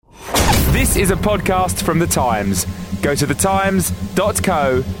This is a podcast from The Times. Go to thetimes.co.uk.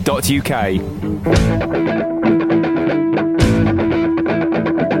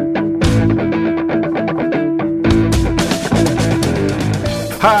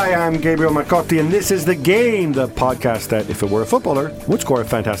 Hi, I'm Gabriel Marcotti, and this is The Game, the podcast that, if it were a footballer, would score a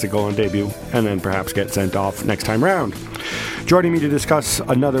fantastic goal on debut and then perhaps get sent off next time round. Joining me to discuss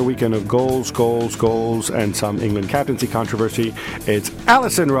another weekend of goals, and some England captaincy controversy, it's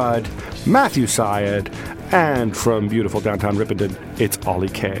Alison Rudd, Matthew Syed, and from beautiful downtown Ripponden, it's Ollie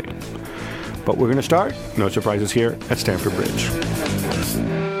Kay. But we're going to start, no surprises here, at Stamford Bridge.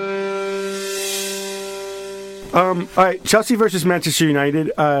 All right, Chelsea versus Manchester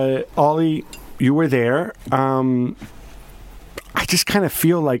United. Ollie, you were there. I just kind of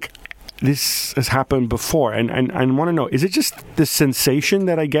feel like this has happened before, and want to know, is it just the sensation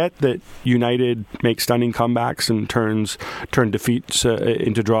that I get that United make stunning comebacks and turn defeats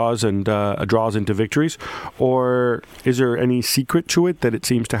into draws and draws into victories, or is there any secret to it that it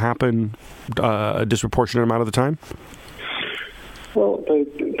seems to happen a disproportionate amount of the time? Well, they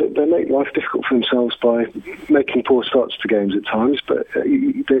make life difficult for themselves by making poor starts to games at times, but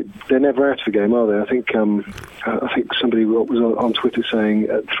they're never out of a game, are they? I think somebody was on Twitter saying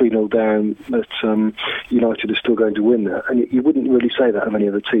at 3-0 down that United are still going to win that, and you wouldn't really say that of any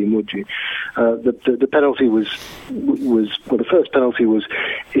other team, would you? The penalty was the first penalty was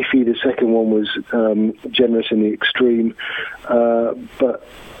iffy, the second one was generous in the extreme, but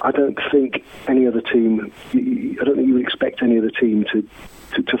I don't think any other team. I don't think you would expect any other team to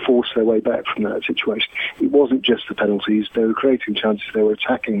force their way back from that situation. It wasn't just the penalties; they were creating chances. They were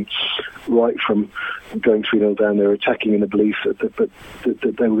attacking right from going 3-0 down. They were attacking in the belief that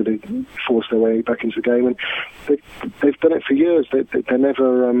they were going to force their way back into the game, and they've done it for years. They're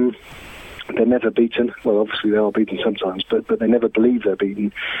never. They're never beaten. Well, obviously they are beaten sometimes, but they never believe they're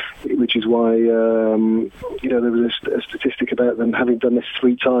beaten, which is why there was a statistic about them having done this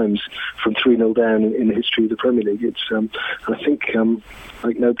 3 times from 3-0 down in the history of the Premier League. It's I think no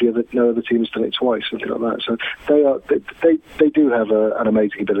other team has done it twice, something like that. So they do have an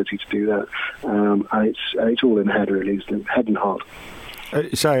amazing ability to do that, and it's all in the head, really, isn't it? Head and heart.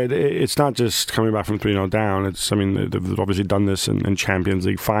 Sorry, it's not just coming back from 3-0 down. They've obviously done this in Champions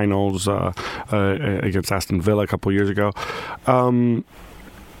League finals against Aston Villa a couple of years ago.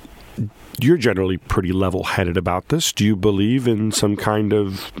 You're generally pretty level-headed about this. Do you believe in some kind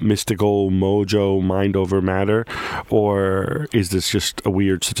of mystical mojo, mind over matter, or is this just a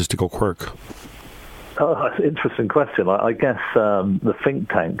weird statistical quirk? Oh, that's an interesting question. I guess the think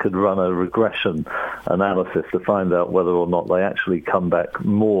tank could run a regression analysis to find out whether or not they actually come back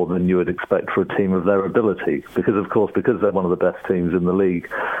more than you would expect for a team of their ability. Because, of course, because they're one of the best teams in the league,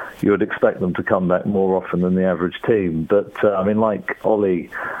 you would expect them to come back more often than the average team. But, like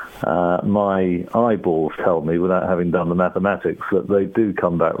Ollie, my eyeballs tell me, without having done the mathematics, that they do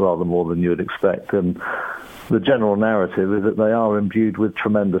come back rather more than you would expect. And the general narrative is that they are imbued with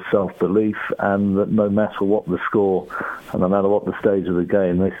tremendous self-belief, and that no matter what the score and no matter what the stage of the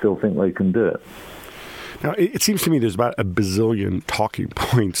game, they still think they can do it. Now, it seems to me there's about a bazillion talking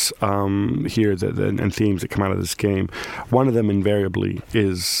points here and themes that come out of this game. One of them invariably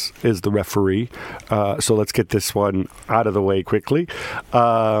is the referee. So let's get this one out of the way quickly.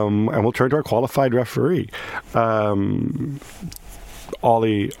 And we'll turn to our qualified referee.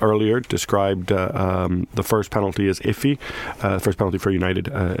 Ollie earlier described the first penalty as iffy, the first penalty for United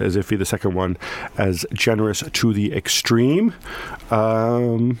as iffy, the second one as generous to the extreme.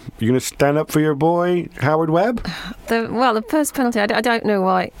 You going to stand up for your boy, Howard Webb? The first penalty, I don't know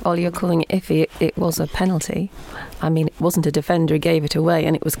why, Ollie, you're calling it iffy. It was a penalty. I mean, it wasn't a defender who gave it away,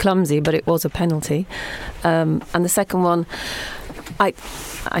 and it was clumsy, but it was a penalty. And the second one, I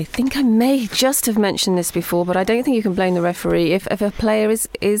think I may just have mentioned this before, but I don't think you can blame the referee if a player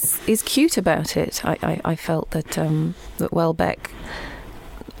is cute about it. I felt that Welbeck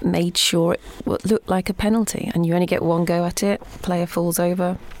made sure it looked like a penalty, and you only get one go at it. Player falls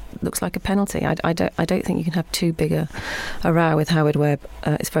over, looks like a penalty. I don't think you can have too big a row with Howard Webb.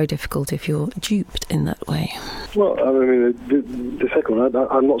 It's very difficult if you're duped in that way. Well, I mean, the second one,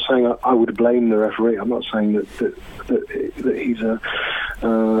 I'm not saying I would blame the referee. I'm not saying that he's a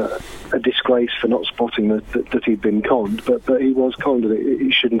disgrace for not spotting that he'd been conned, but he was conned, and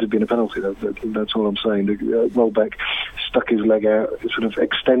it shouldn't have been a penalty. That's all I'm saying. Welbeck stuck his leg out, sort of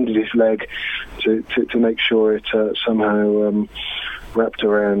extended his leg to make sure it somehow wrapped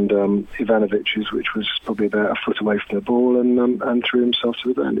around Ivanovic's, which was probably about a foot away from the ball, and threw himself to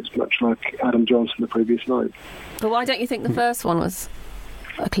the ground. It's much like Adam Johnson the previous night. But why don't you think the first one was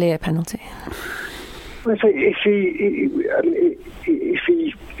a clear penalty? I say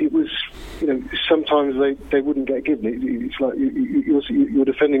it was sometimes they wouldn't get given. It's like you're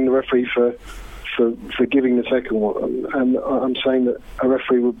defending the referee for giving the second one, and I'm saying that a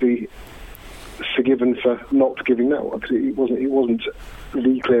referee would be forgiven for not giving that one, because it wasn't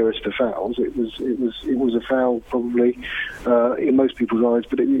the clearest of fouls. It was a foul probably in most people's eyes,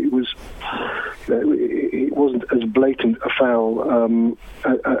 but it wasn't as blatant a foul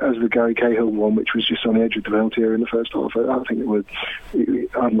as the Gary Cahill one, which was just on the edge of the penalty area in the first half. I think it would.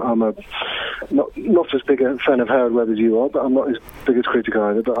 I'm not as big a fan of Howard Webb as you are, but I'm not as big a critic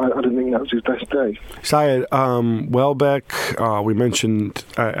either. But I don't think that was his best day. Syed, Welbeck, we mentioned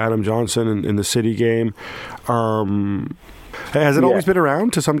Adam Johnson in the City game. Has it always been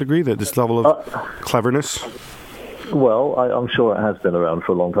around to some degree, that this level of cleverness? Well, I'm sure it has been around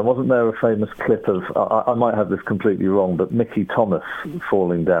for a long time. Wasn't there a famous clip of, I might have this completely wrong, but Mickey Thomas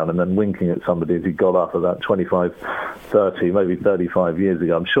falling down and then winking at somebody as he got up about 25, 30, maybe 35 years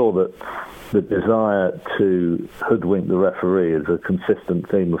ago? I'm sure that the desire to hoodwink the referee is a consistent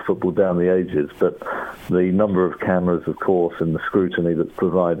theme of football down the ages, but the number of cameras, of course, and the scrutiny that's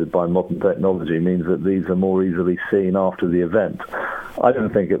provided by modern technology means that these are more easily seen after the event. I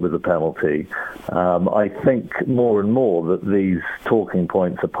don't think it was a penalty. I think more and more that these talking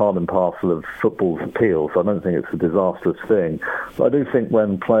points are part and parcel of football's appeal, so I don't think it's a disastrous thing. But I do think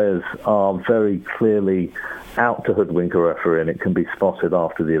when players are very clearly out to hoodwink a referee and it can be spotted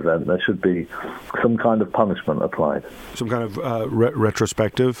after the event, there should be some kind of punishment applied. Some kind of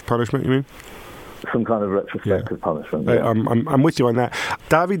retrospective punishment, you mean? Some kind of retrospective punishment. Yeah. I'm with you on that.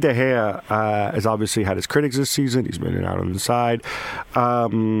 David De Gea has obviously had his critics this season. He's been out on the side.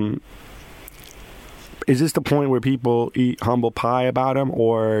 Is this the point where people eat humble pie about him,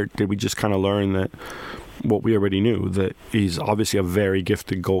 or did we just kind of learn that what we already knew, that he's obviously a very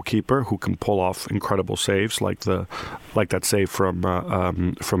gifted goalkeeper who can pull off incredible saves like that save from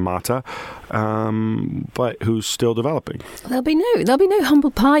Mata, but who's still developing? There'll be no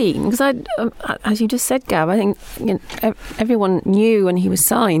humble pieing, because as you just said, Gav, I think everyone knew when he was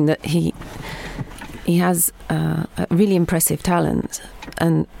signed that he has a really impressive talent,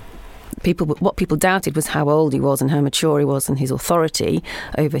 and what people doubted was how old he was and how mature he was and his authority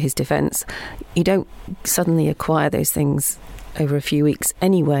over his defence. You don't suddenly acquire those things over a few weeks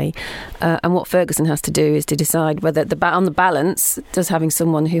anyway. And what Ferguson has to do is to decide whether on the balance, does having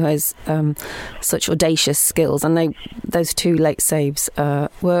someone who has such audacious skills, and those two late saves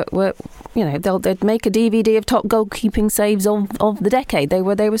were they'd make a DVD of top goalkeeping saves of the decade. They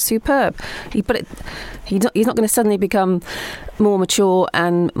were superb. He's not going to suddenly become more mature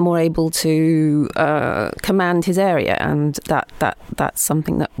and more able to command his area, and that's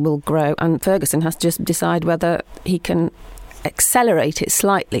something that will grow. And Ferguson has to just decide whether he can accelerate it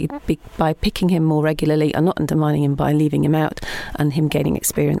slightly by picking him more regularly and not undermining him by leaving him out, and him gaining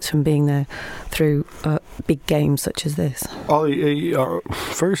experience from being there through big games such as this. Ollie,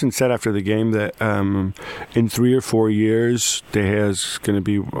 Ferguson said after the game that in 3 or 4 years De Gea's going to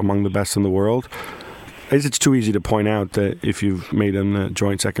be among the best in the world. It's too easy to point out that if you've made him the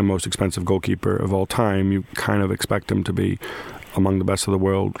joint second most expensive goalkeeper of all time, you kind of expect him to be among the best of the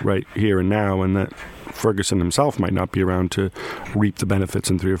world right here and now, and that Ferguson himself might not be around to reap the benefits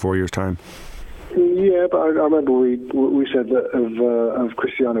in 3 or 4 years' time. Yeah, but I remember we said that of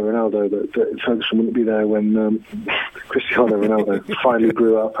Cristiano Ronaldo that Ferguson wouldn't be there when Cristiano Ronaldo finally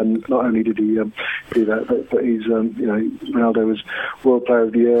grew up, and not only did he do that, but he's Ronaldo was World Player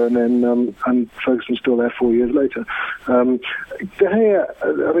of the Year, and then and Ferguson's still there 4 years later. De Gea,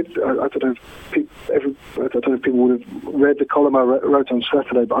 I don't know if people would have read the column I wrote on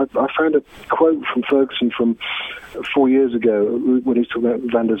Saturday, but I found a quote from Ferguson from 4 years ago when he was talking about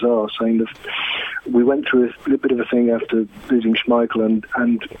Van der Sar, saying that we went through a bit of a thing after losing Schmeichel,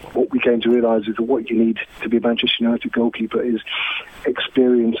 and what we came to realise is that what you need to be a Manchester United goalkeeper is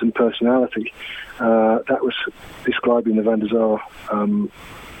experience and personality. That was describing the Van der Sar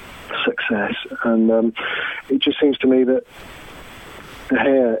success, and it just seems to me that De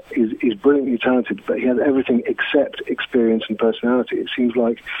Gea is brilliantly talented, but he has everything except experience and personality. It seems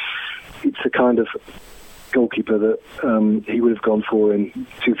like it's the kind of goalkeeper that he would have gone for in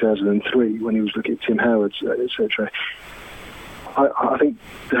 2003 when he was looking at Tim Howard, etc. I think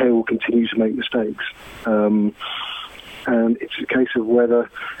De Gea will continue to make mistakes, and it's a case of whether,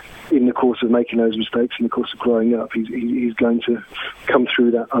 in the course of making those mistakes, in the course of growing up, he's going to come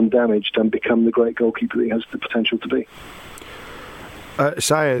through that undamaged and become the great goalkeeper that he has the potential to be.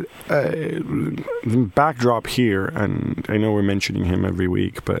 Syed, the backdrop here, and I know we're mentioning him every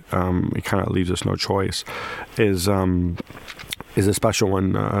week, but it kind of leaves us no choice, is a special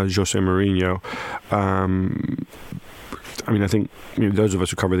one, Jose Mourinho. I think those of us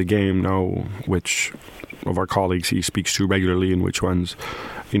who cover the game know which of our colleagues he speaks to regularly and which ones,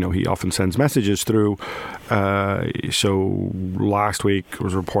 he often sends messages through. So last week there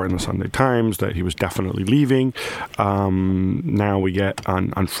was a report in the Sunday Times that he was definitely leaving. Now we get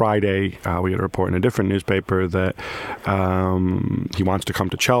on Friday, we get a report in a different newspaper that he wants to come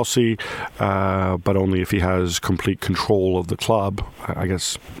to Chelsea, but only if he has complete control of the club, I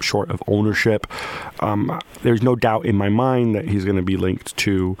guess short of ownership. There's no doubt in my mind that he's going to be linked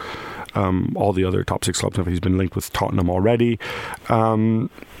to all the other top 6 clubs. He's been linked with Tottenham already. And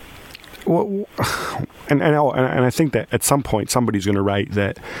I think that at some point somebody's going to write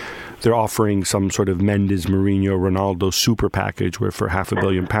that they're offering some sort of Mendes, Mourinho, Ronaldo super package where for £500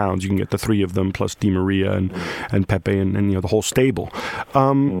 million you can get the 3 of them plus Di Maria and Pepe and the whole stable.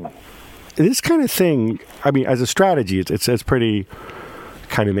 This kind of thing, as a strategy, it's pretty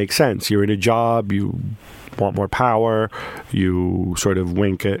kind of makes sense. You're in a job, you want more power, you sort of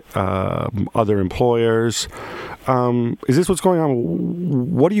wink at other employers. Is this what's going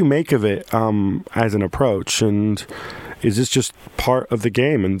on? What do you make of it as an approach? And is this just part of the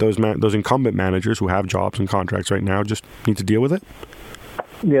game? And those incumbent managers who have jobs and contracts right now just need to deal with it?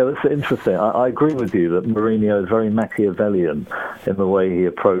 Yeah, that's interesting. I agree with you that Mourinho is very Machiavellian in the way he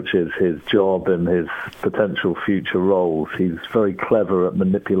approaches his job and his potential future roles. He's very clever at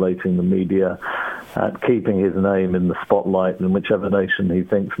manipulating the media, at keeping his name in the spotlight in whichever nation he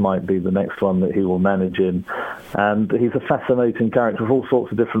thinks might be the next one that he will manage in. And he's a fascinating character for all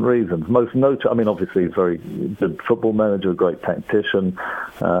sorts of different reasons. Most notable, obviously he's a very good football manager, a great tactician,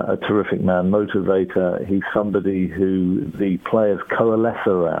 a terrific man motivator. He's somebody who the players coalesce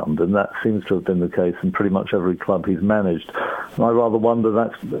around, and that seems to have been the case in pretty much every club he's managed. And I rather wonder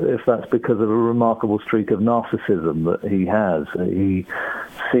if that's because of a remarkable streak of narcissism that he has. He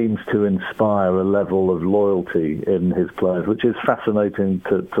seems to inspire a level of loyalty in his players, which is fascinating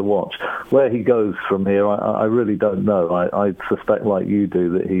to watch. Where he goes from here, I really don't know. I suspect, like you do,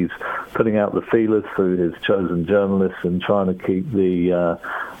 that he's putting out the feelers through his chosen journalists and trying to keep the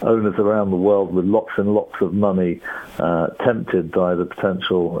owners around the world with lots and lots of money tempted by the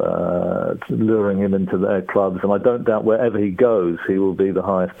potential luring him into their clubs. And I don't doubt wherever he goes, he will be the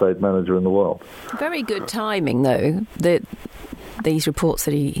highest paid manager in the world. Very good timing, though, that these reports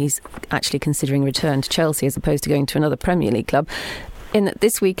that he's actually considering return to Chelsea as opposed to going to another Premier League club, in that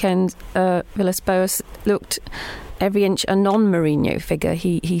this weekend Villas-Boas looked every inch a non-Mourinho figure.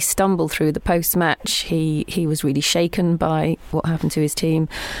 He stumbled through the post-match. He was really shaken by what happened to his team,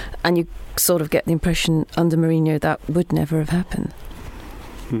 and you sort of get the impression under Mourinho that would never have happened.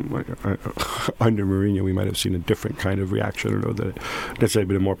 Under Mourinho, we might have seen a different kind of reaction. I don't know that it necessarily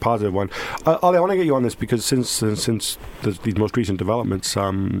been a more positive one. Ollie, I want to get you on this because since these most recent developments,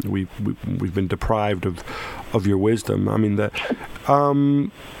 we've been deprived of your wisdom. I've got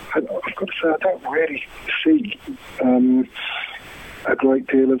to say, I don't really see a great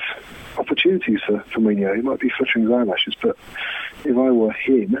deal of opportunities for Mourinho. He might be fluttering his eyelashes, but if I were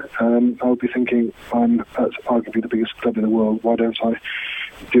him, I would be thinking, I'm at arguably the biggest club in the world. Why don't I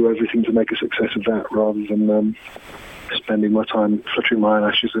do everything to make a success of that rather than spending my time fluttering my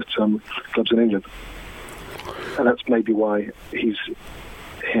eyelashes at clubs in England? And that's maybe why he's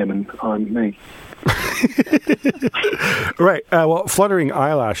him and I'm me. Right. Well, fluttering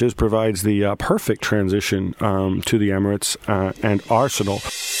eyelashes provides the perfect transition to the Emirates and Arsenal.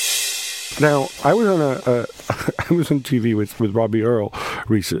 Now, I was on TV with Robbie Earle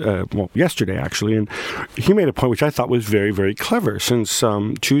yesterday, actually, and he made a point which I thought was very, very clever. Since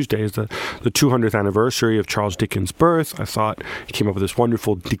Tuesday is the 200th anniversary of Charles Dickens' birth, I thought he came up with this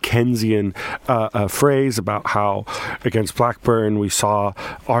wonderful Dickensian phrase about how against Blackburn we saw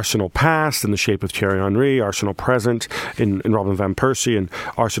Arsenal past in the shape of Thierry Henry, Arsenal present in Robin van Persie, and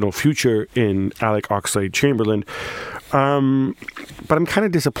Arsenal future in Alec Oxlade-Chamberlain. But I'm kind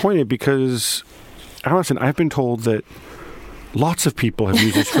of disappointed because, Alison, I've been told that lots of people have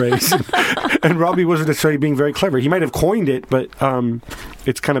used this phrase, and Robbie wasn't necessarily being very clever. He might have coined it, but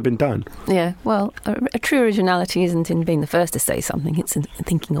it's kind of been done. Yeah, well, a true originality isn't in being the first to say something, it's in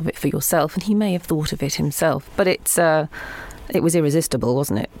thinking of it for yourself, and he may have thought of it himself. But it was irresistible,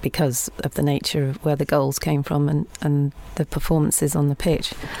 wasn't it, because of the nature of where the goals came from and the performances on the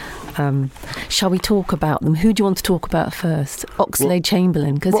pitch. Shall we talk about them? Who do you want to talk about first?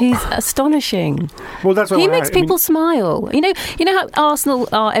 Oxlade-Chamberlain, because he's astonishing. Well, that's what he makes people smile. You know how Arsenal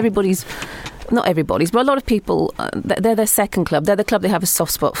are everybody's not everybody's, but a lot of people, they're their second club. They're the club they have a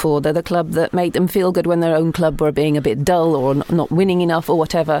soft spot for. They're the club that made them feel good when their own club were being a bit dull or not winning enough or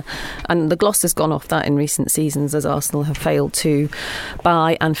whatever. And the gloss has gone off that in recent seasons as Arsenal have failed to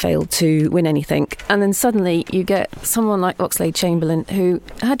buy and failed to win anything. And then suddenly you get someone like Oxlade-Chamberlain, who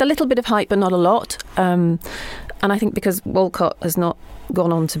had a little bit of hype but not a lot. And I think because Walcott has not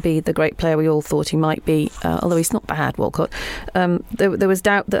gone on to be the great player we all thought he might be, although he's not bad, Walcott. There was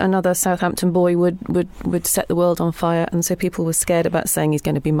doubt that another Southampton boy would set the world on fire, and so people were scared about saying he's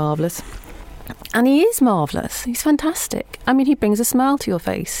going to be marvellous. And he is marvellous. He's fantastic. I mean, he brings a smile to your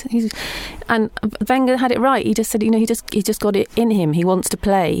face. And Wenger had it right. He just said, he just got it in him. He wants to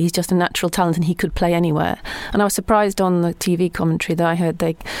play. He's just a natural talent, and he could play anywhere. And I was surprised on the TV commentary that I heard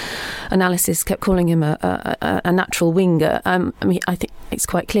analysis kept calling him a natural winger. I mean, I think it's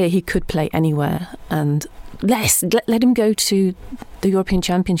quite clear he could play anywhere. And let him go to the European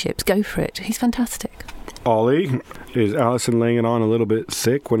Championships. Go for it. He's fantastic. Ollie, is Alisson laying it on a little bit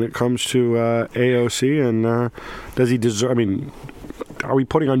thick when it comes to AOC, and does he deserve? I mean, are we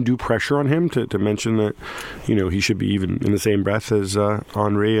putting undue pressure on him to mention that he should be even in the same breath as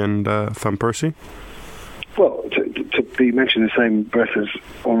Henry and Van Persie? Well, to be mentioned in the same breath as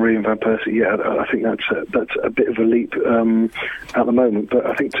Henry and Van Persie, yeah, I think that's a bit of a leap at the moment. But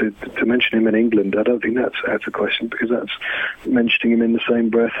I think to mention him in England, I don't think that's out of the question, because that's mentioning him in the same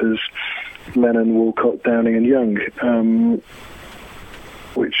breath as Lennon, Walcott, Downing and Young,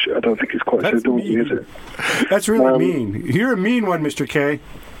 which I don't think is quite so daunting, is it? That's really mean. You're a mean one, Mr. K.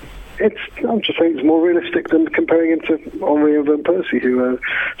 I'm just saying it's more realistic than comparing him to Henry and Van Persie, who are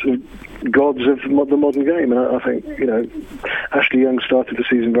sort of gods of the modern game. And I think, Ashley Young started the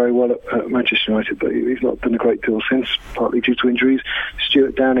season very well at Manchester United, but he's not done a great deal since, partly due to injuries.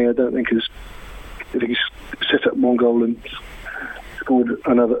 Stuart Downing, I don't think he's set up one goal and scored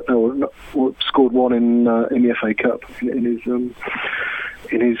scored one in the FA Cup in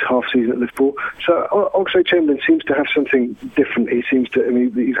his half season at Liverpool. So Oxlade-Chamberlain seems to have something different. He seems to. I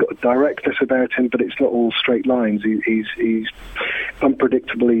mean, he's got a directness about him, but it's not all straight lines. He's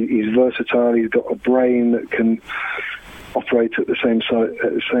unpredictable. He's versatile. He's got a brain that can operate at the same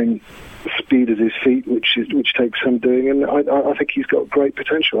speed as his feet, which takes some doing. And I think he's got great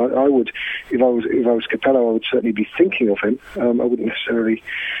potential. I would, if I was Capello, I would certainly be thinking of him. I wouldn't necessarily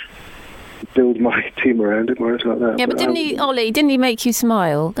build my team around him or anything like that. Yeah, but didn't he make you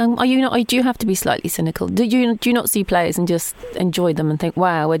smile? Are you not? Do you have to be slightly cynical? Do you not see players and just enjoy them and think,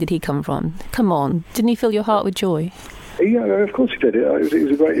 wow, where did he come from? Come on, didn't he fill your heart with joy? Yeah, of course he did. It was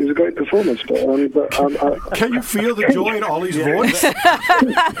a great performance. Can you feel the joy in Ollie's voice?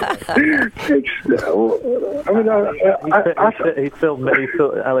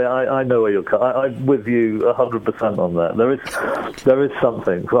 Ali, I know where you're. I'm with you 100% on that. There is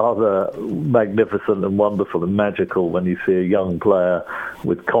something rather magnificent and wonderful and magical when you see a young player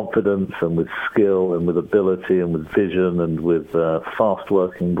with confidence and with skill and with ability and with vision and with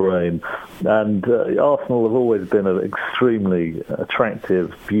fast-working brain. And Arsenal have always been an extremely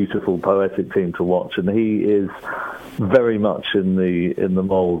attractive, beautiful, poetic team to watch, and he is very much in the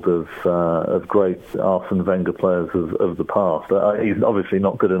mould of great Arsene Wenger players of the past. He's obviously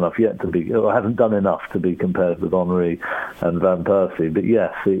not good enough yet to be, or hasn't done enough to be compared with Henry and Van Persie. But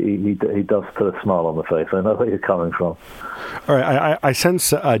yes, he does put a smile on the face. I know where you're coming from. All right, I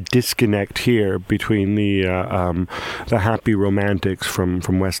sense a disconnect here between the happy romantics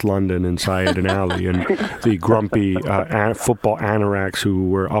from West London and Syed and Ali and the grumpy football anoraks who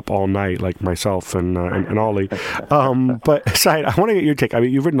were up all night like myself and Ollie. But Syed, I want to get your take. I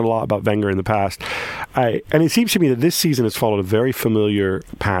mean, you've written a lot about Wenger in the past, and it seems to me that this season has followed a very familiar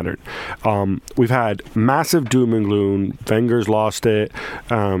pattern. We've had massive doom and gloom. Wenger's lost it.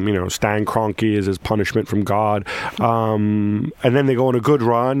 Stan Kroenke is his punishment from God. And then they go on a good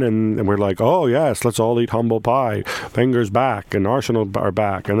run, and we're like, oh yes, let's all eat humble pie. Wenger's back, and Arsenal are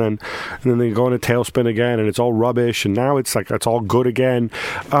back, and then they go on a tailspin again, and it's all rubbish, and now it's like it's all good again.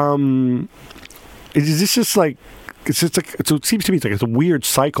 Is this just like? It seems to me like it's a weird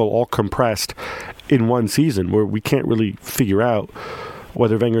cycle all compressed in one season where we can't really figure out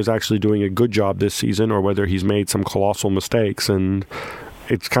whether Wenger's actually doing a good job this season or whether he's made some colossal mistakes, and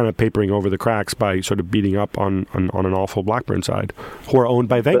it's kind of papering over the cracks by sort of beating up on an awful Blackburn side who are owned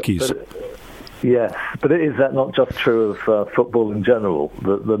by Venky's. Yes, but is that not just true of football in general?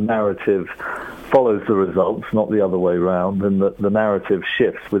 The narrative follows the results, not the other way round, and that the narrative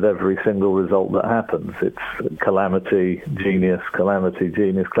shifts with every single result that happens. It's calamity, genius, calamity,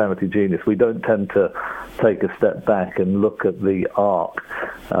 genius, calamity, genius. We don't tend to take a step back and look at the arc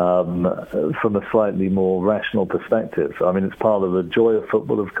from a slightly more rational perspective. I mean, it's part of the joy of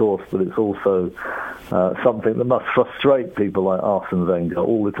football, of course, but it's also something that must frustrate people like Arsene Wenger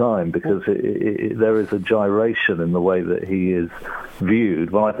all the time, because there is a gyration in the way that he is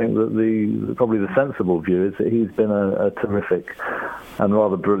viewed. Well, I think that probably the sensible view is that he's been a terrific and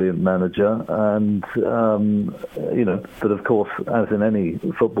rather brilliant manager, and but of course, as in any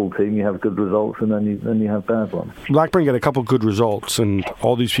football team, you have good results and then you have bad ones. Blackburn get a couple good results, and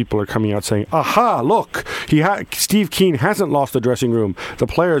all these people are coming out saying, "Aha! Look, Steve Keane hasn't lost the dressing room. The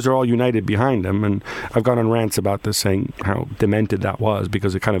players are all united behind him." And I've gone on rants about this, saying how demented that was,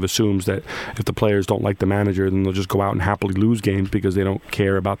 because it kind of assumes that if the players don't like the manager, then they'll just go out and happily lose games because they don't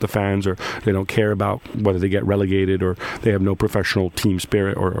care about the fans, or they don't care about whether they get relegated, or they have no professional team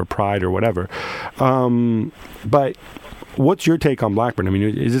spirit or pride or whatever. But what's your take on Blackburn? I mean,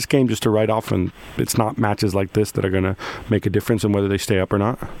 is this game just a write-off, and it's not matches like this that are going to make a difference in whether they stay up or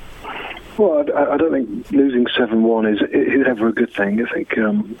not? Well, I don't think losing 7-1 is ever a good thing. I think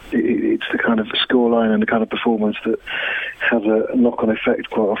it's the kind of scoreline and the kind of performance that has a knock-on effect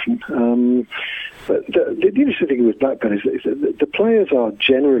quite often. But the interesting thing with Blackburn is that the players are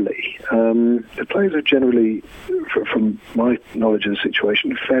generally, from my knowledge of the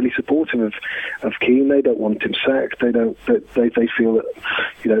situation, fairly supportive of Keane. They don't want him sacked. They feel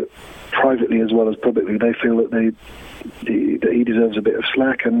that, privately as well as publicly, they feel that he deserves a bit of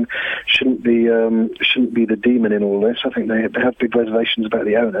slack and shouldn't be the demon in all this. I think they have big reservations about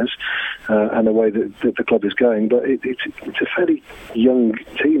the owners and the way that the club is going. But it's a fairly young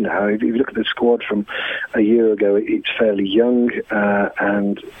team now. If you look at the squad from a year ago, it's fairly young,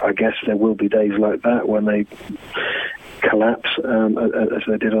 and I guess there will be days like that when they collapse, as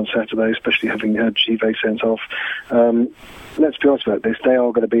they did on Saturday, especially having had Givet sent off. Let's be honest about this. They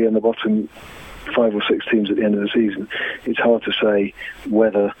are going to be in the bottom 5 or 6 teams at the end of the season. It's hard to say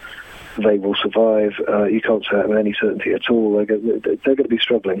whether they will survive. You can't say that with any certainty at all. They're going to be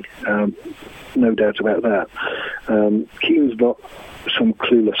struggling, no doubt about that. Keane's not some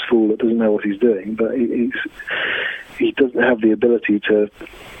clueless fool that doesn't know what he's doing, but he doesn't have the ability to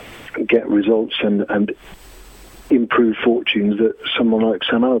get results and improve fortunes that someone like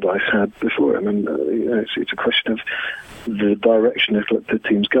Sam Allardyce had before him. And it's a question of the direction the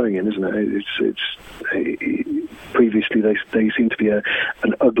team's going in, isn't it? Previously they seemed to be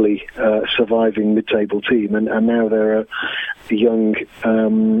an ugly, surviving mid-table team, and now they're a young,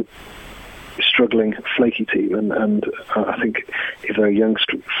 struggling, flaky team. And I think if they're a young,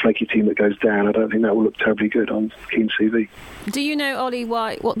 flaky team that goes down, I don't think that will look terribly good on Keane's CV. Do you know, Ollie,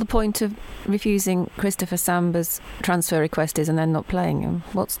 what the point of refusing Christopher Samba's transfer request is and then not playing him?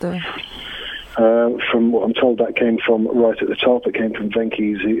 What's the... From what I'm told, that came from right at the top. It came from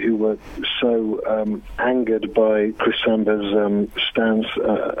Venky's, who were so angered by Chris Samba's stance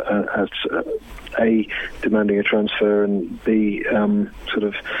at A, demanding a transfer, and B, sort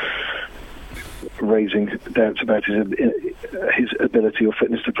of raising doubts about his ability or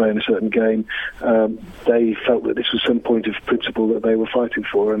fitness to play in a certain game. They felt that this was some point of principle that they were fighting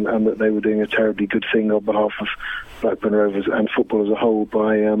for, and that they were doing a terribly good thing on behalf of Blackburn Rovers and football as a whole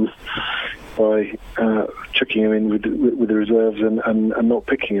by chucking him in with the reserves and not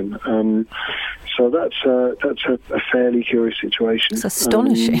picking him. So that's a fairly curious situation. It's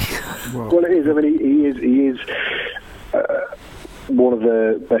astonishing. Well, it is. I mean, he is one of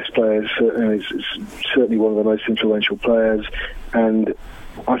the best players. He's certainly one of the most influential players, and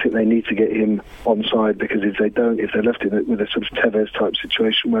I think they need to get him on side, because if they're left in it with a sort of Tevez type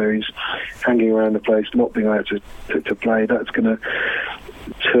situation where he's hanging around the place, not being able to play, that's going to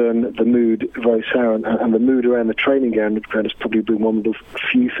turn the mood very sour. And the mood around the training ground has probably been one of the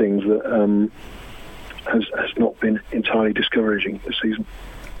few things that has not been entirely discouraging this season.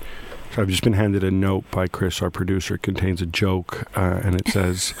 So I've just been handed a note by Chris, our producer. It contains a joke, and it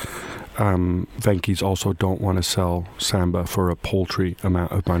says, Venky's also don't want to sell Samba for a paltry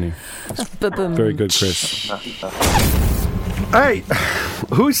amount of money. Very good, Chris. Hey,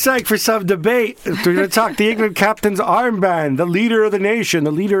 who's psyched for some debate? We're going to talk the England captain's armband, the leader of the nation,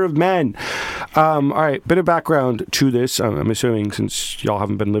 the leader of men. All right, bit of background to this. I'm assuming since y'all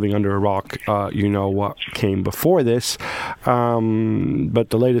haven't been living under a rock, you know what came before this. But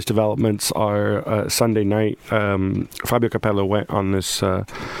the latest developments are Sunday night. Fabio Capello went on this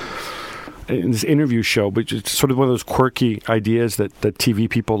in this interview show, which is sort of one of those quirky ideas that TV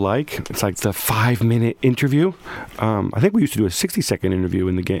people like. It's like the 5-minute interview. I think we used to do a 60-second interview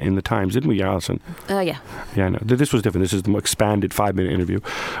in the Times, didn't we, Alison? Yeah. Yeah, no. This was different. This is the more expanded 5-minute interview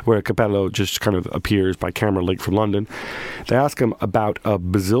where Capello just kind of appears by camera link from London. They ask him about a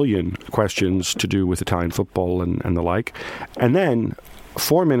bazillion questions to do with Italian football and the like. And then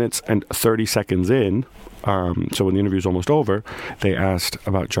 4 minutes and 30 seconds in, so when the interview was almost over, they asked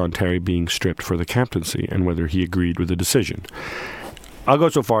about John Terry being stripped for the captaincy and whether he agreed with the decision. I'll go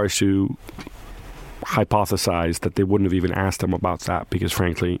so far as to hypothesize that they wouldn't have even asked him about that because,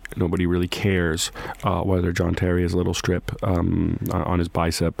 frankly, nobody really cares whether John Terry has a little strip on his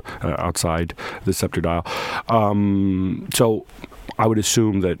bicep outside the scepter dial. So I would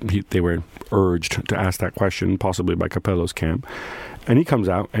assume that they were urged to ask that question, possibly by Capello's camp. And he comes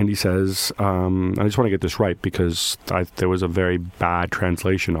out and he says, I just want to get this right because there was a very bad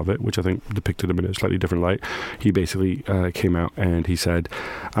translation of it, which I think depicted him in a slightly different light. He basically came out and he said,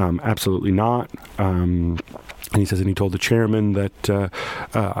 absolutely not. And he says, and he told the chairman that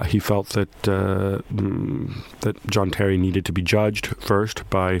he felt that that John Terry needed to be judged first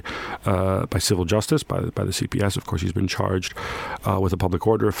by civil justice, by the CPS. Of course, he's been charged with a public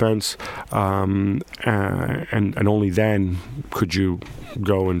order offence, and only then could you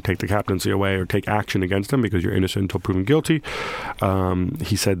go and take the captaincy away or take action against him because you're innocent until proven guilty.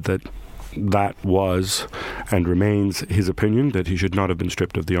 He said that was and remains his opinion, that he should not have been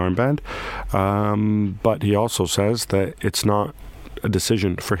stripped of the armband. But he also says that it's not a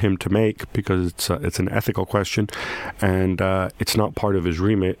decision for him to make because it's an ethical question and it's not part of his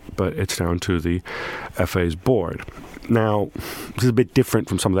remit, but it's down to the FA's board. Now, this is a bit different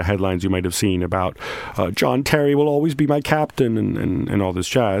from some of the headlines you might have seen about John Terry will always be my captain and all this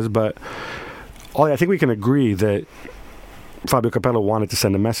jazz, but I think we can agree that Fabio Capello wanted to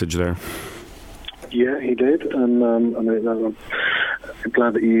send a message there. Yeah, he did, and I'm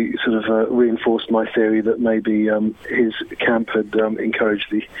glad that you sort of reinforced my theory that maybe his camp had encouraged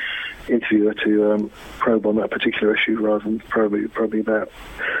the interviewer to probe on that particular issue rather than probably about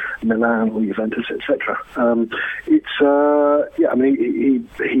Milan or Juventus, etc. I mean,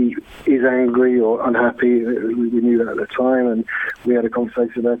 he is angry or unhappy. We knew that at the time, and we had a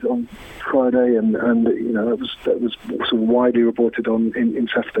conversation about it on Friday, and you know that was sort of widely reported on in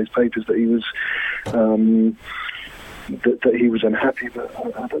Saturday's papers that he was that he was unhappy. But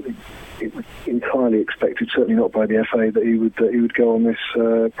I don't think it was entirely expected, certainly not by the FA, that he would go on this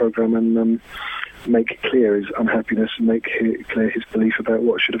programme and make clear his unhappiness and make clear his belief about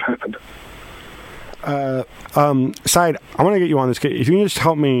what should have happened. Said, I want to get you on this. If you can just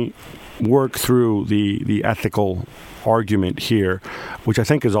help me work through the ethical argument here, which I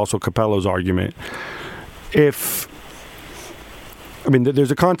think is also Capello's argument.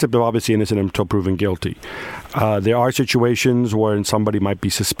 There's a concept of obviously innocent until proven guilty. There are situations where somebody might be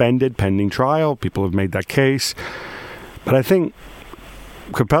suspended pending trial. People have made that case. But I think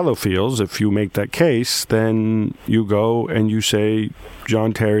Capello feels if you make that case, then you go and you say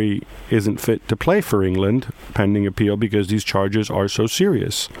John Terry isn't fit to play for England pending appeal because these charges are so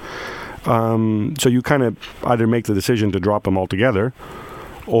serious. So you kind of either make the decision to drop him altogether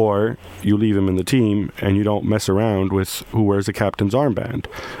or you leave him in the team and you don't mess around with who wears the captain's armband.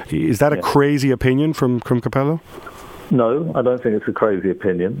 Is that a crazy opinion from Capello? No, I don't think it's a crazy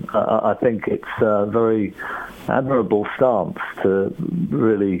opinion. I think it's a very admirable stance to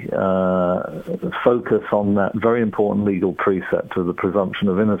really focus on that very important legal precept of the presumption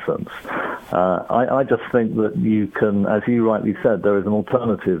of innocence. I just think that you can, as you rightly said, there is an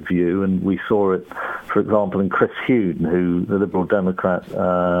alternative view, and we saw it, for example, in Chris Huhne, who the Liberal Democrat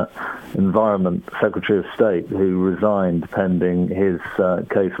Environment Secretary of State, who resigned pending his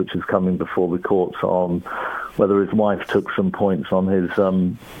case, which is coming before the courts on whether his wife took some points on his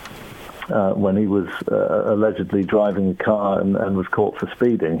when he was allegedly driving a car and was caught for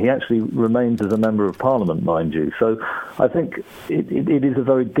speeding. He actually remains as a Member of Parliament, mind you. So I think it is a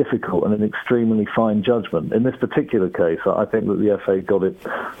very difficult and an extremely fine judgment. In this particular case, I think that the FA got it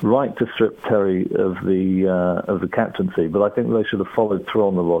right to strip Terry of the captaincy, but I think they should have followed through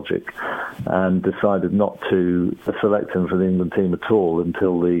on the logic and decided not to select him for the England team at all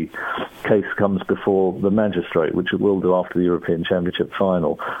until the case comes before the magistrate, which it will do after the European Championship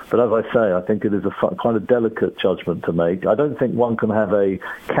final. But as I say, say, I think it is quite a delicate judgment to make. I don't think one can have a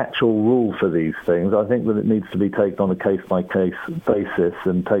catch-all rule for these things. I think that it needs to be taken on a case-by-case basis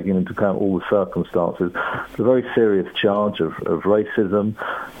and taking into account all the circumstances. It's a very serious charge of racism.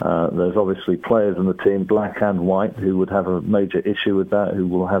 There's obviously players in the team, black and white, who would have a major issue with that, who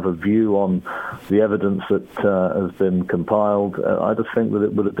will have a view on the evidence that has been compiled. I just think that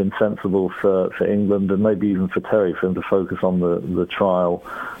it would have been sensible for England and maybe even for Terry for him to focus on the trial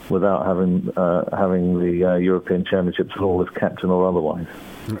without having the European Championships at all as captain or otherwise.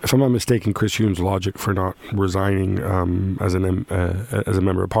 If I'm not mistaken, Chris Huhne's logic for not resigning as a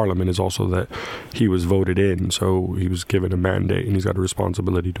member of Parliament is also that he was voted in, so he was given a mandate and he's got a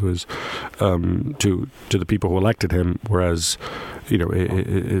responsibility to his to the people who elected him. Whereas,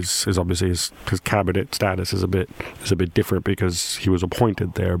 is obviously his cabinet status is a bit different because he was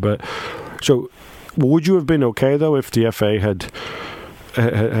appointed there. But so, would you have been okay though if the FA had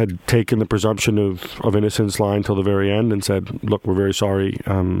taken the presumption of innocence line till the very end and said, look, we're very sorry,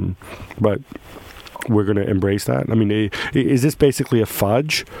 but we're going to embrace that? I mean, is this basically a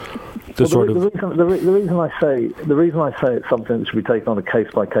fudge? The reason I say it's something that should be taken on a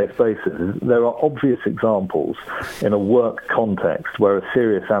case-by-case basis is there are obvious examples in a work context where a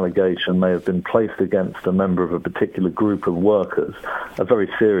serious allegation may have been placed against a member of a particular group of workers, a very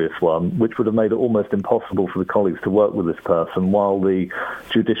serious one, which would have made it almost impossible for the colleagues to work with this person while the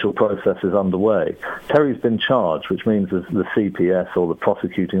judicial process is underway. Terry's been charged, which means that the CPS or the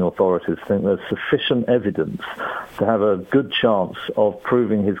prosecuting authorities think there's sufficient evidence to have a good chance of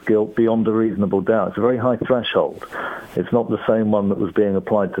proving his guilt beyond a reasonable doubt. It's a very high threshold. It's not the same one that was being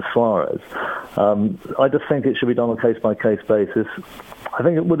applied to Suarez. I just think it should be done on a case-by-case basis. I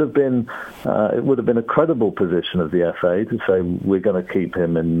think it would have been a credible position of the FA to say we're going to keep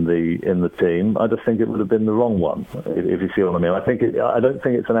him in the team. I just think it would have been the wrong one, if you see what I mean. I don't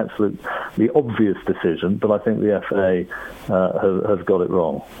think it's an absolutely obvious decision, but I think the FA has got it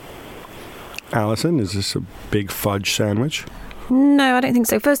wrong. Alison, is this a big fudge sandwich? No, I don't think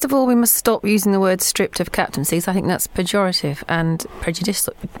so. First of all, we must stop using the word stripped of captaincies. I think that's pejorative and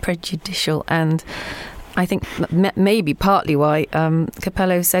prejudicial, and I think maybe partly why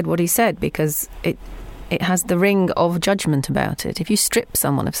Capello said what he said, because it has the ring of judgment about it. If you strip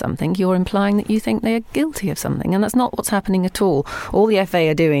someone of something, you're implying that you think they are guilty of something, and that's not what's happening at all. All the FA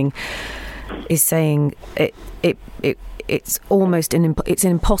are doing is saying it's almost an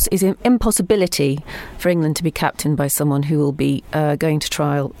impossibility for England to be captained by someone who will be going to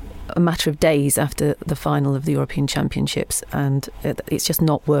trial a matter of days after the final of the European Championships, and it's just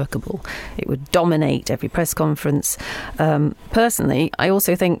not workable. It would dominate every press conference. Personally, I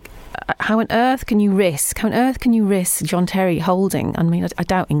also think, how on earth can you risk John Terry holding? I mean, I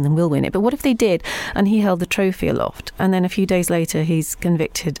doubt England will win it, but what if they did and he held the trophy aloft and then a few days later he's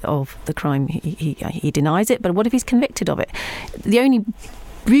convicted of the crime? He denies it, but what if he's convicted of it? The only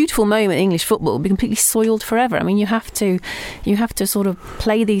beautiful moment in English football will be completely soiled forever. I mean, you have to sort of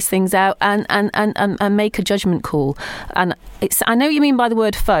play these things out and make a judgment call. And I know what you mean by the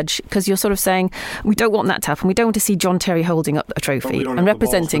word fudge, because you're sort of saying we don't want that to happen. We don't want to see John Terry holding up a trophy and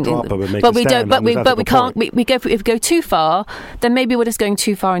representing England. But we can't. If we go too far, then maybe we're just going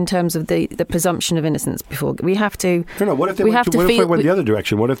too far in terms of the presumption of innocence. Before we have to. No. What if they went the other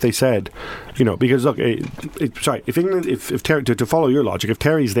direction? What if they said, because look, if England, if Terry, to follow your logic, if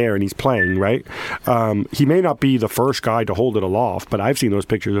Terry's there and he's playing, right? He may not be the first guy to hold it aloft, but I've seen those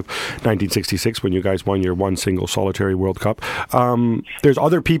pictures of 1966 when you guys won your one single solitary World Cup. There's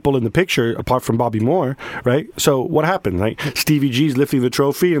other people in the picture apart from Bobby Moore, right? So what happened? Like Stevie G's lifting the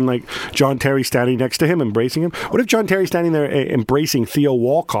trophy and like John Terry standing next to him, embracing him. What if John Terry's standing there embracing Theo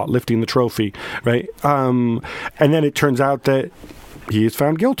Walcott lifting the trophy, right? And then it turns out that he is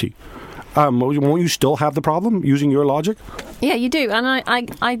found guilty. Won't you still have the problem using your logic? Yeah, you do, and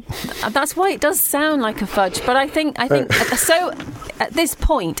I that's why it does sound like a fudge. But I think so. At this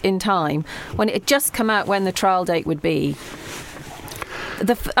point in time, when it had just come out when the trial date would be,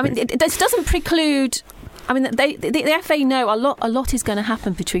 this doesn't preclude. I mean, the FA know a lot is going to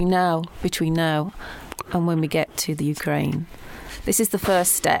happen between now and when we get to the Ukraine. This is the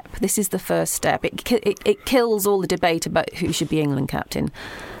first step. It kills all the debate about who should be England captain.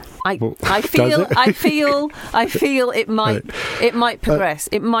 I feel it might progress.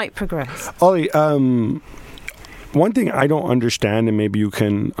 It might progress. Ollie, one thing I don't understand, and maybe you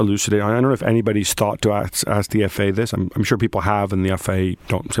can elucidate. I don't know if anybody's thought to ask the FA this. I'm sure people have, and the FA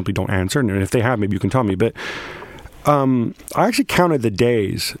don't answer. And if they have, maybe you can tell me. But I actually counted the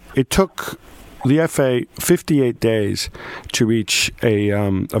days it took the FA 58 days to reach a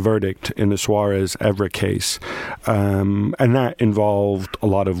verdict in the Suarez-Evra case, and that involved a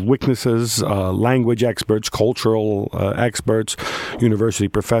lot of witnesses, language experts, cultural experts, university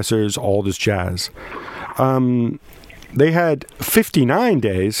professors, all this jazz. They had 59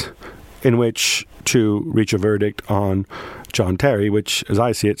 days in which to reach a verdict on John Terry, which, as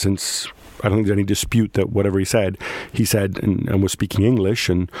I see it, since I don't think there's any dispute that whatever he said and was speaking English,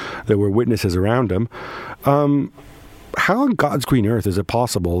 and there were witnesses around him. How on God's green earth is it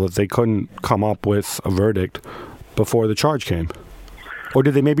possible that they couldn't come up with a verdict before the charge came? Or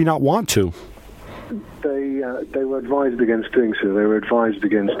did they maybe not want to? They were advised against doing so. They were advised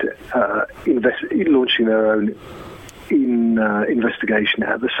against launching their own investigation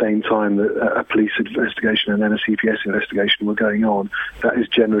at the same time that a police investigation and then a CPS investigation were going on. That is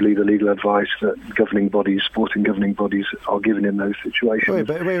generally the legal advice that sporting governing bodies are given in those situations.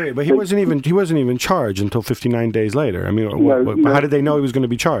 Wait! But he wasn't even charged until 59 days later. I mean, how did they know he was going to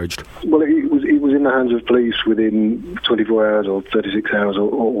be charged? Well, it was in the hands of police within 24 hours or 36 hours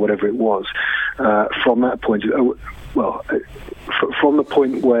or whatever it was. From that point, from the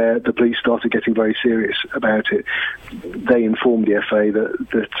point where the police started getting very serious about it, they informed the FA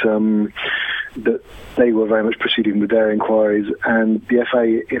that they were very much proceeding with their inquiries, and the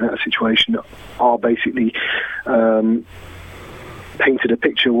FA in that situation are basically painted a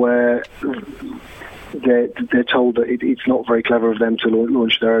picture where they're told that it's not very clever of them to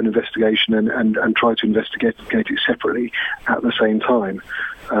launch their own investigation and try to investigate it separately at the same time.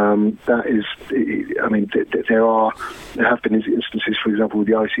 That is, I mean, there have been instances, for example, with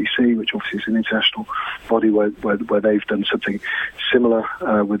the ICC, which obviously is an international body where they've done something similar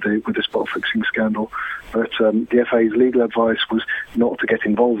with the spot fixing scandal. But the FA's legal advice was not to get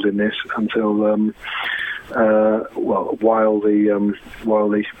involved in this until while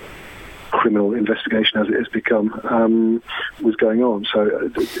the criminal investigation, as it has become, was going on. So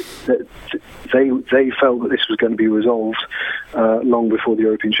they felt that this was going to be resolved long before the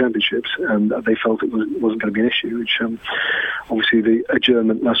European Championships, and they felt it wasn't going to be an issue, which obviously the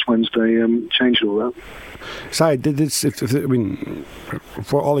adjournment last Wednesday changed all that. So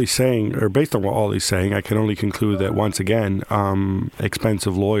for all he's saying, or based on what Ollie's saying, I can only conclude that once again,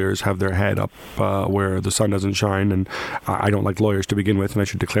 expensive lawyers have their head up where the sun doesn't shine, and I don't like lawyers to begin with, and I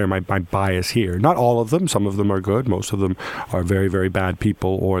should declare my bias here. Not all of them. Some of them are good. Most of them are very, very bad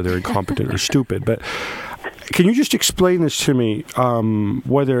people, or they're incompetent or stupid. But can you just explain this to me,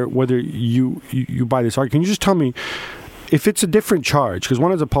 whether you buy this argument? Can you just tell me, if it's a different charge, because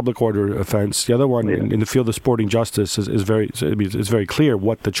one is a public order offense, the other one in the field of sporting justice is very clear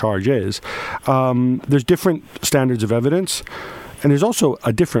what the charge is. There's different standards of evidence, and there's also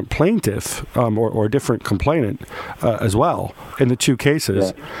a different plaintiff or a different complainant as well in the two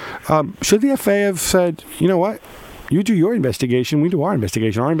cases. Yeah. Should the FA have said, you know what? You do your investigation, we do our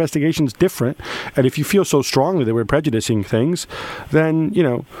investigation. Our investigation's different, and if you feel so strongly that we're prejudicing things, then,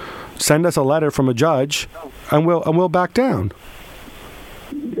 send us a letter from a judge, and we'll back down.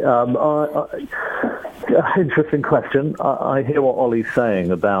 Interesting question. I hear what Ollie's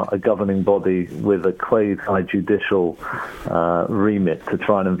saying about a governing body with a quasi-judicial remit to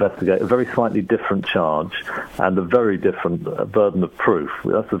try and investigate a very slightly different charge and a very different burden of proof.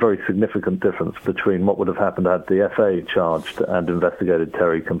 That's a very significant difference between what would have happened had the FA charged and investigated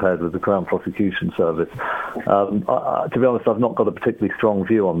Terry compared with the Crown Prosecution Service. To be honest, I've not got a particularly strong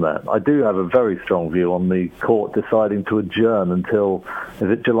view on that. I do have a very strong view on the court deciding to adjourn until, is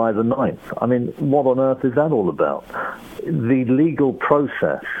it July the 9th? I mean, what on earth is that all about? The legal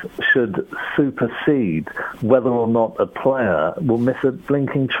process should supersede whether or not a player will miss a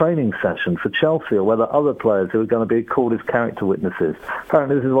blinking training session for Chelsea, or whether other players who are going to be called as character witnesses.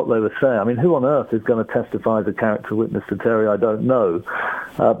 Apparently this is what they were saying. I mean, who on earth is going to testify as a character witness to Terry? I don't know.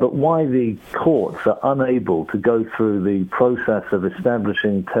 But why the courts are unable to go through the process of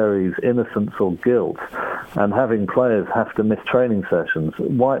establishing Terry's innocence or guilt and having players have to miss training sessions,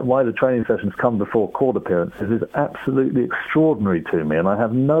 why the training sessions come before court appearances is absolutely extraordinary to me, and I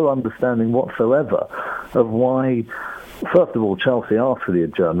have no understanding whatsoever of why. First of all, Chelsea asked for the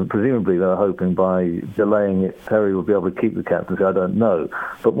adjournment. Presumably they're hoping by delaying it, Terry will be able to keep the captaincy. I don't know.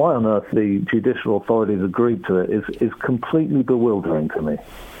 But why on earth the judicial authorities agreed to it is completely bewildering to me.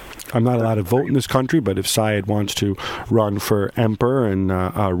 I'm not allowed to vote in this country, but if Syed wants to run for emperor and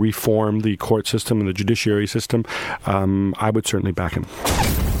reform the court system and the judiciary system, I would certainly back him.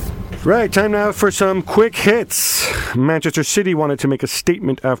 Right, time now for some quick hits. Manchester City wanted to make a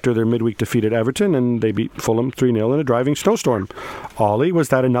statement after their midweek defeat at Everton, and they beat Fulham 3-0 in a driving snowstorm. Ollie, was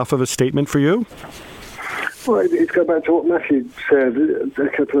that enough of a statement for you? Well, it's going back to what Matthew said a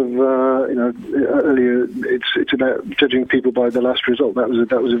couple of earlier. It's about judging people by the last result. That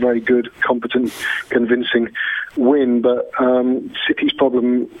was a very good, competent, convincing win. But City's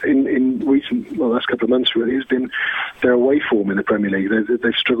problem in last couple of months really has been their away form in the Premier League.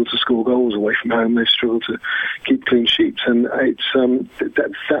 They've struggled to score goals away from home. They've struggled to keep clean sheets, and it's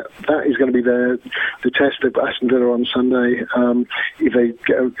that is going to be the test. They've got Aston Villa on Sunday. If they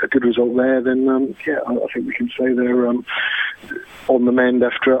get a good result there, then I think we can say they're on the mend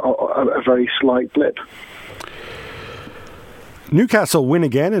after a very slight blip. Newcastle win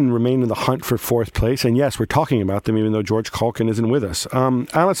again and remain in the hunt for fourth place. And yes, we're talking about them even though George Caulkin isn't with us.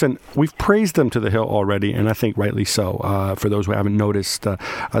 Alison, we've praised them to the hill already, and I think rightly so. For those who haven't noticed,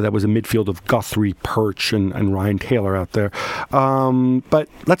 that was a midfield of Guthrie, Perch, and Ryan Taylor out there. But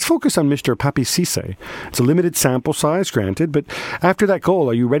let's focus on Mr. Papi Cissé. It's a limited sample size, granted, but after that goal,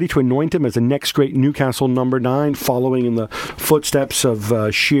 are you ready to anoint him as the next great Newcastle number 9, following in the footsteps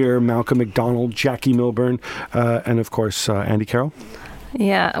of Shearer, Malcolm McDonald, Jackie Milburn, and of course Andy Carroll?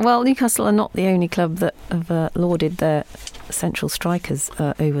 Yeah, well, Newcastle are not the only club that have lauded their central strikers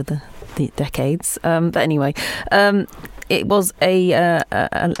over the decades. But anyway, it was a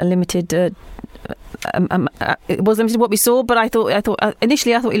limited. It was limited what we saw, but I thought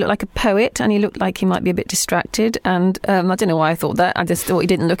initially he looked like a poet, and he looked like he might be a bit distracted, and I don't know why I thought that. I just thought he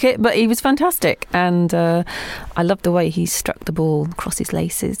didn't look it, but he was fantastic, and I loved the way he struck the ball across his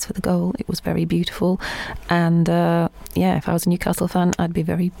laces for the goal. It was very beautiful, and if I was a Newcastle fan, I'd be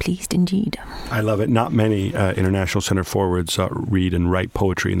very pleased indeed. I love it. Not many international centre forwards read and write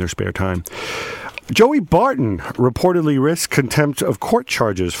poetry in their spare time. Joey Barton reportedly risks contempt of court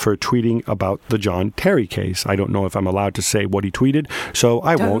charges for tweeting about the John Terry case. I don't know if I'm allowed to say what he tweeted, so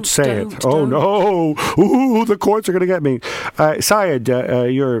I won't say it. Oh, no. Ooh, the courts are going to get me. Syed,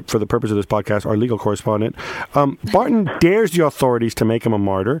 you're, for the purpose of this podcast, our legal correspondent. Barton dares the authorities to make him a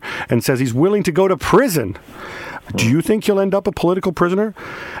martyr and says he's willing to go to prison. Do you think he'll end up a political prisoner?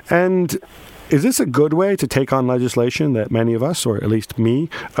 And is this a good way to take on legislation that many of us, or at least me,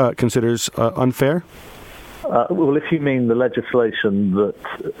 considers unfair? Well, if you mean the legislation that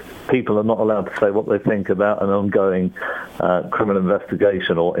people are not allowed to say what they think about an ongoing criminal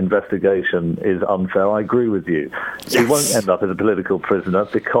investigation or investigation is unfair, I agree with you. Yes. He won't end up as a political prisoner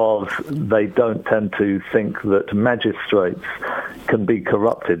because they don't tend to think that magistrates can be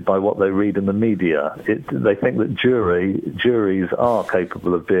corrupted by what they read in the media. They think that juries are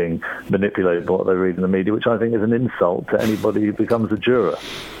capable of being manipulated by what they read in the media, which I think is an insult to anybody who becomes a juror.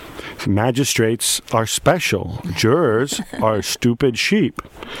 Magistrates are special. Jurors are stupid sheep.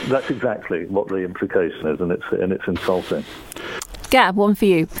 That's exactly what the implication is, and it's insulting. Gab, one for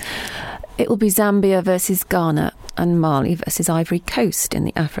you. It will be Zambia versus Ghana and Mali versus Ivory Coast in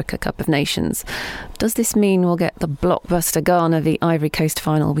the Africa Cup of Nations. Does this mean we'll get the blockbuster Ghana v Ivory Coast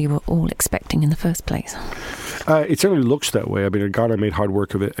final we were all expecting in the first place? It certainly looks that way. I mean, Ghana made hard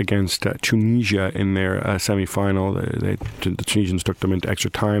work of it against Tunisia in their semi-final. The Tunisians took them into extra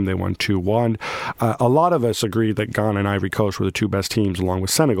time. They won 2-1. A lot of us agreed that Ghana and Ivory Coast were the two best teams along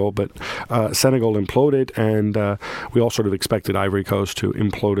with Senegal, but Senegal imploded, and we all sort of expected Ivory Coast to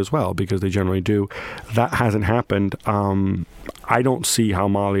implode as well, because they generally do. That hasn't happened. I don't see how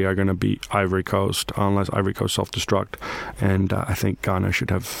Mali are going to beat Ivory Coast unless Ivory Coast self-destruct, and I think Ghana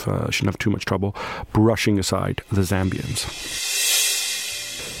shouldn't have too much trouble brushing aside the Zambians.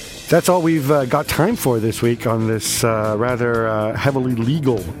 That's all we've got time for this week on this rather heavily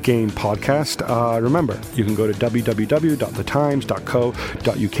legal game podcast. Remember, you can go to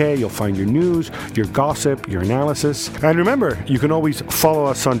www.thetimes.co.uk. You'll find your news, your gossip, your analysis. And remember, you can always follow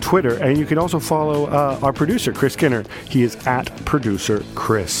us on Twitter, and you can also follow our producer, Chris Skinner. He is at Producer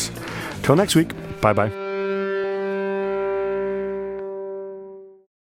Chris. Till next week, bye-bye.